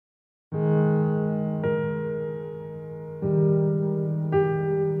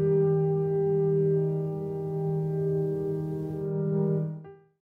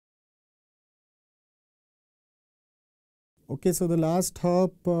Okay, so the last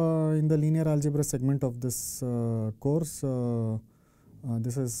hop in the linear algebra segment of this course,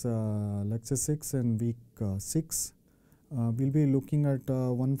 this is lecture 6 and week 6. We'll be looking at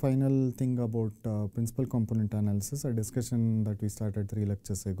one final thing about principal component analysis, a discussion that we started 3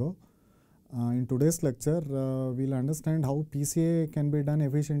 lectures ago. In today's lecture, we'll understand how PCA can be done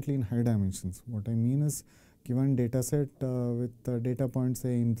efficiently in high dimensions. What I mean is, given data set with data points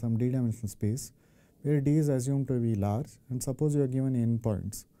say in some d-dimensional space, where d is assumed to be large, and suppose you are given n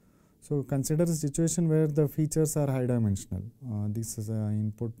points. So consider a situation where the features are high dimensional. These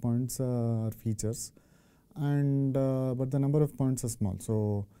input points are features, and but the number of points are small.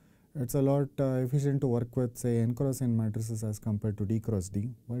 So it's a lot efficient to work with, say, n cross n matrices as compared to d cross d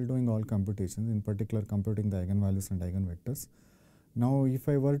while doing all computations, in particular computing the eigenvalues and eigenvectors. Now, if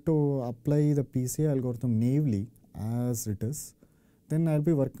I were to apply the PCA algorithm naively as it is, then I'll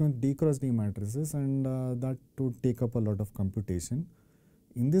be working with d cross d matrices, and that would take up a lot of computation.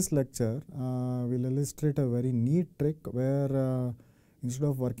 In this lecture, we'll illustrate a very neat trick where instead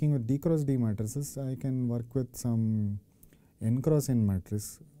of working with d cross d matrices, I can work with some n cross n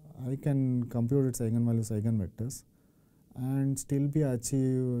matrix. I can compute its eigenvalues, eigenvectors, and still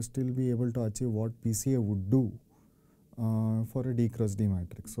be able to achieve what PCA would do for a d cross d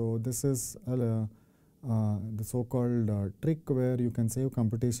matrix. So this is the so-called trick where you can save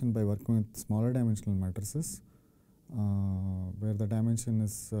computation by working with smaller dimensional matrices, where the dimension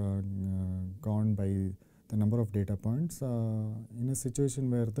is gone by the number of data points in a situation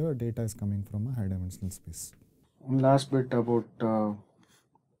where the data is coming from a high dimensional space. One last bit about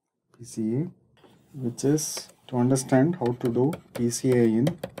PCA, which is to understand how to do PCA in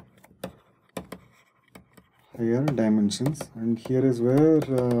higher dimensions, and here is where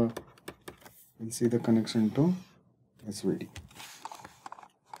we'll see the connection to SVD.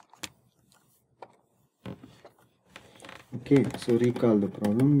 Okay, so recall the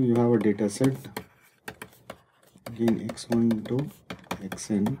problem. You have a data set, again x1 to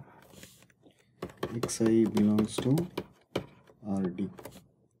xn, xi belongs to Rd,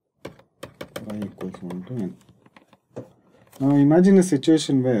 y equals 1 to n. Now imagine a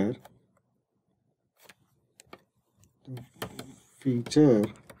situation where the feature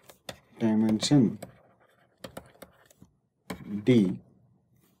dimension d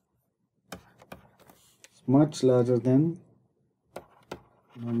is much larger than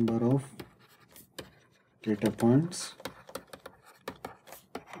number of data points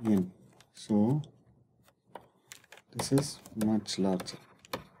n. So this is much larger.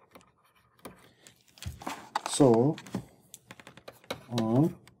 So, or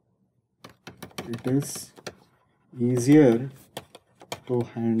it is easier to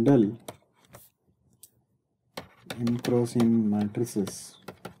handle n cross n matrices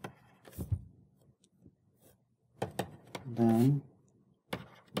than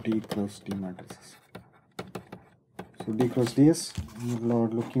d cross d matrices. So d cross d is, we are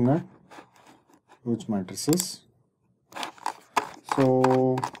looking at huge matrices.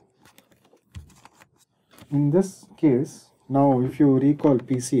 So in this case, now if you recall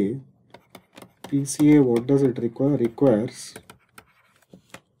PCA, what does it require? Requires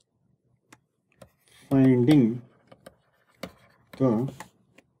finding the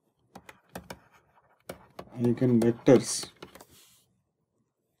eigenvectors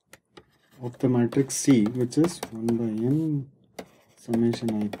of the matrix C, which is 1 by n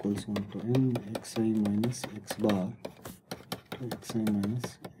summation I equals 1 to n xi minus x bar to xi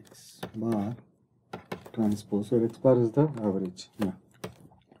minus x bar transpose, where x bar is the average. Yeah.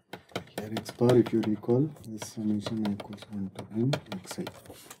 Here x bar, if you recall, is summation I equals 1 to n xi.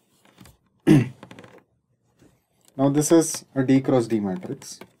 Now this is a d cross d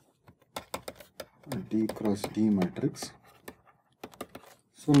matrix. A d cross d matrix.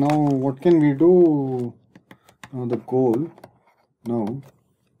 So now what can we do? Now the goal now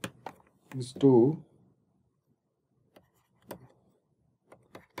is to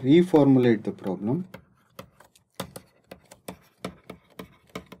reformulate the problem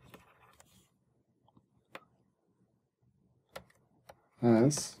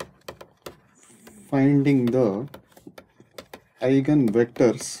as finding the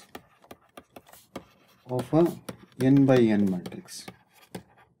eigenvectors of a n by n matrix.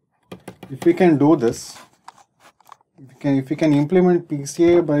 If we can do this, if we can implement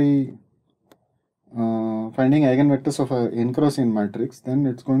PCA by finding eigenvectors of a n cross n matrix, then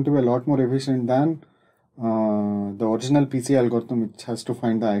it's going to be a lot more efficient than the original PCA algorithm, which has to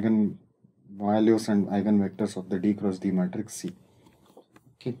find the eigenvalues and eigenvectors of the d cross d matrix C.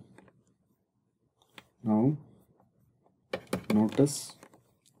 Okay. Now notice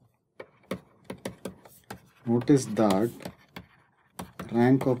that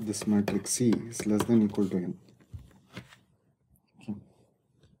rank of this matrix C is less than or equal to n. Okay.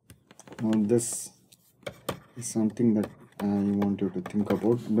 Now this is something that I want you to think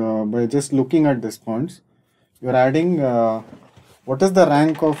about. By just looking at these points, you are adding what is the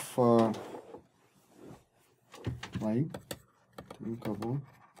rank of y? Think about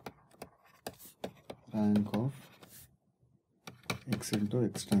rank of x into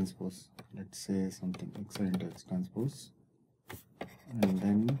x transpose. Let's say something x into x transpose, and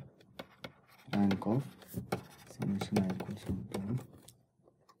then rank of summation I equals to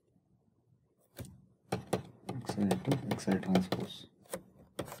xi into xi transpose.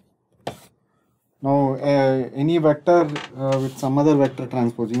 Now any vector with some other vector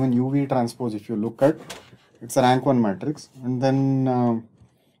transpose, even UV transpose, if you look at, it's a rank 1 matrix, and then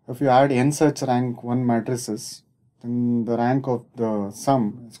if you add n such rank 1 matrices, then the rank of the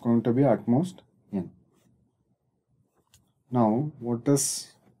sum is going to be at most n. Now what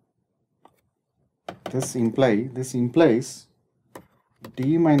does this imply? This implies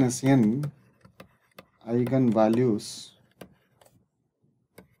d minus n eigenvalues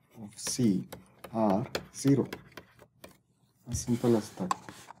of C are 0. As simple as that.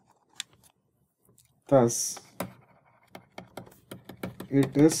 Thus,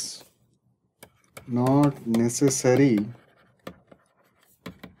 it is not necessary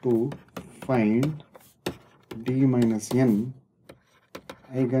to find d minus n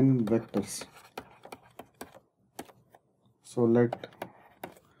eigenvectors. So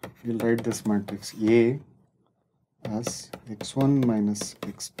we'll write this matrix A as x1 minus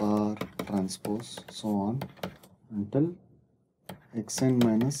x bar transpose, so on until xn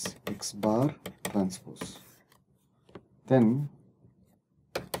minus x bar transpose. Then,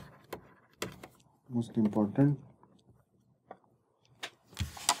 most important,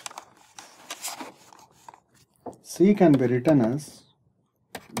 C can be written as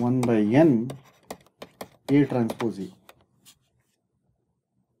 1 by n A transpose E.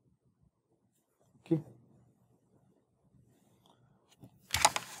 Okay.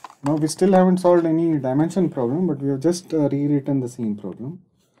 Now we still haven't solved any dimension problem, but we have just rewritten the same problem.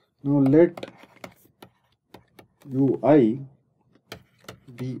 Now let Ui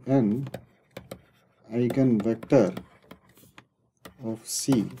be an eigenvector of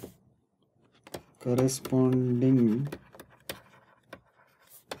C corresponding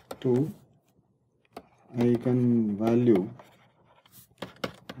to eigenvalue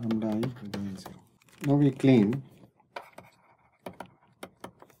lambda I greater than 0. Now we claim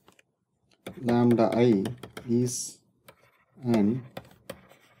lambda I is an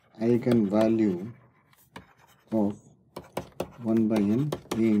eigenvalue of 1 by n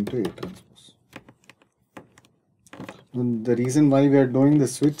A into A transpose. And the reason why we are doing the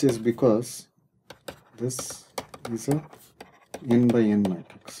switch is because this is a n by n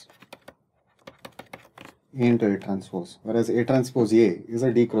matrix, A into A transpose, whereas A transpose A is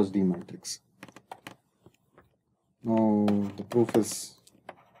a D cross D matrix. Now the proof is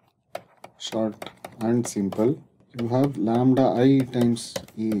short and simple. You have lambda I times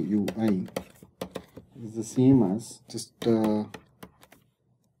A Ui is the same as just A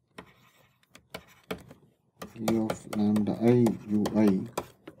of lambda I Ui.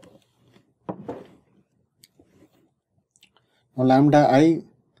 Now lambda I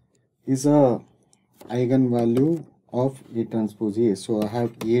is a eigenvalue of A transpose A, so I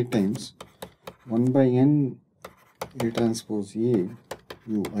have A times 1 by n A transpose A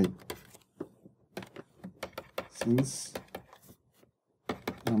Ui. Since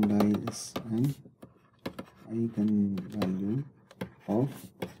lambda I is an eigenvalue of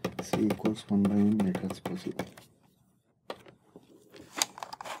C equals 1 by n A transpose A.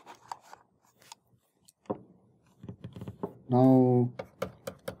 Now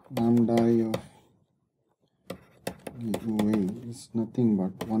lambda I of Ui is nothing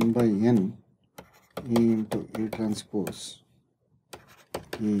but 1 by n A into A transpose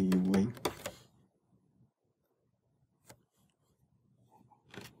A Ui.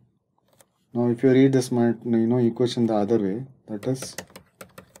 Now if you read this equation the other way, that is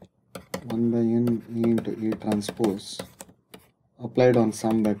 1 by n A into A transpose applied on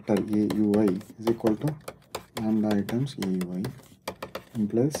some vector A Ui is equal to lambda I times A Ui,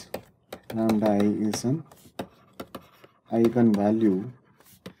 implies lambda I is an eigenvalue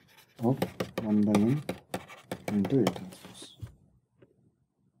of 1 by n into A transpose.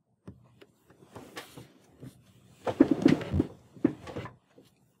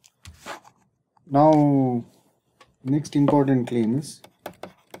 Now next important claim is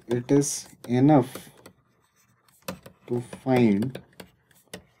it is enough to find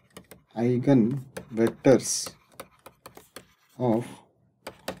eigenvectors of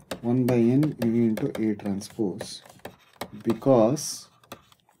 1 by n A into A transpose, because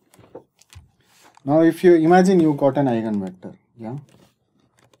now if you imagine you got an eigenvector, yeah,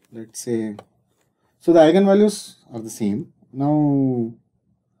 let's say, so the eigenvalues are the same. Now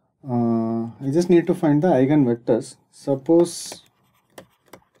I just need to find the eigenvectors. Suppose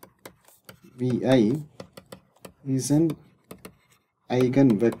Vi is an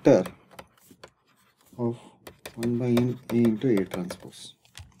eigenvector of 1 by n A into A transpose.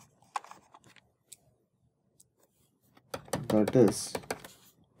 That is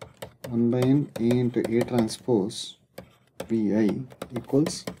 1 by n A into A transpose Vi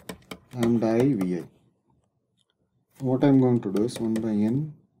equals lambda I Vi. What I am going to do is 1 by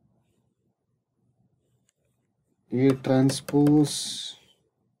n A transpose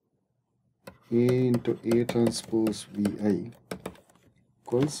A into A transpose Vi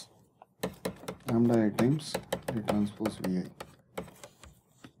equals lambda I times A transpose Vi,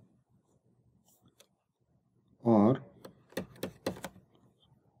 or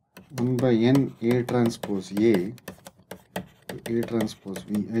 1 by n A transpose A to A transpose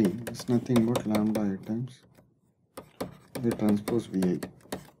Vi is nothing but lambda I times A transpose Vi,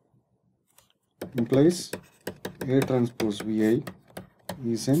 implies A transpose Vi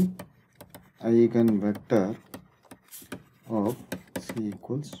is an eigenvector of C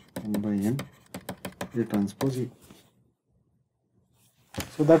equals 1 by n A transpose E.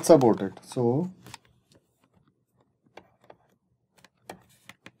 So that's about it. So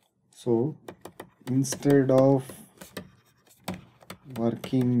instead of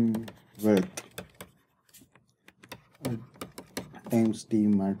working with a times D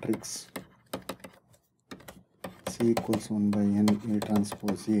matrix C equals 1 by n A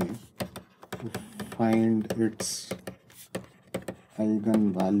transpose A to find its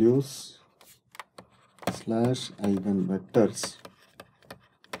eigenvalues slash eigenvectors,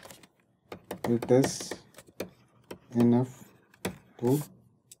 it is enough to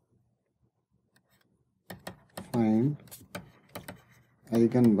find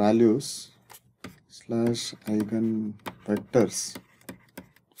eigenvalues slash eigenvectors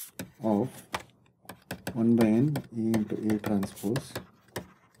of 1 by n A into A transpose,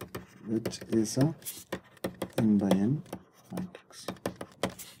 which is a n by n matrix.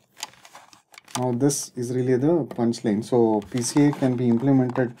 Now this is really the punchline. So PCA can be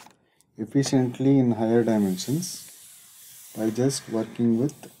implemented efficiently in higher dimensions by just working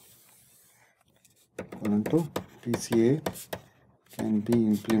with PCA can be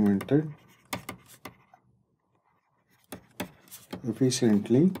implemented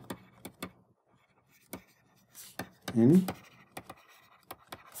efficiently in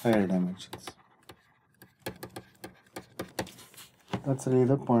higher dimensions. That's really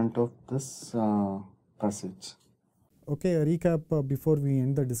the point of this passage. Okay, a recap before we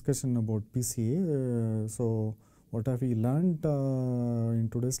end the discussion about PCA. So what have we learned in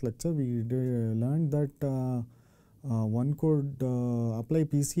today's lecture? We learned that one could apply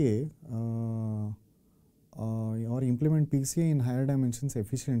PCA or implement PCA in higher dimensions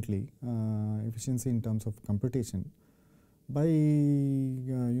efficiently, efficiency in terms of computation, by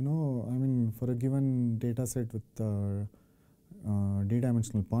for a given data set with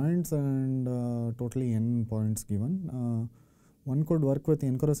d-dimensional points and totally n points given. One could work with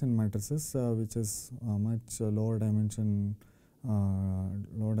n cross n matrices, which is much lower dimensional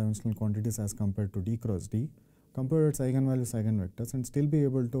quantities as compared to d cross d, compare its eigenvalues, eigenvectors, and still be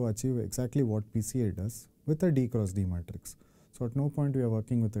able to achieve exactly what PCA does with a d cross d matrix. So at no point we are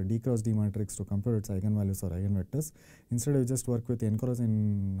working with a d cross d matrix to compare its eigenvalues or eigenvectors. Instead, we just work with n cross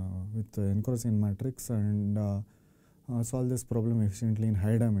n matrix and solve this problem efficiently in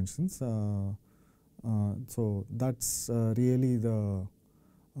high dimensions. So that's really the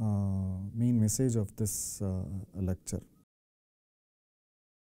main message of this lecture.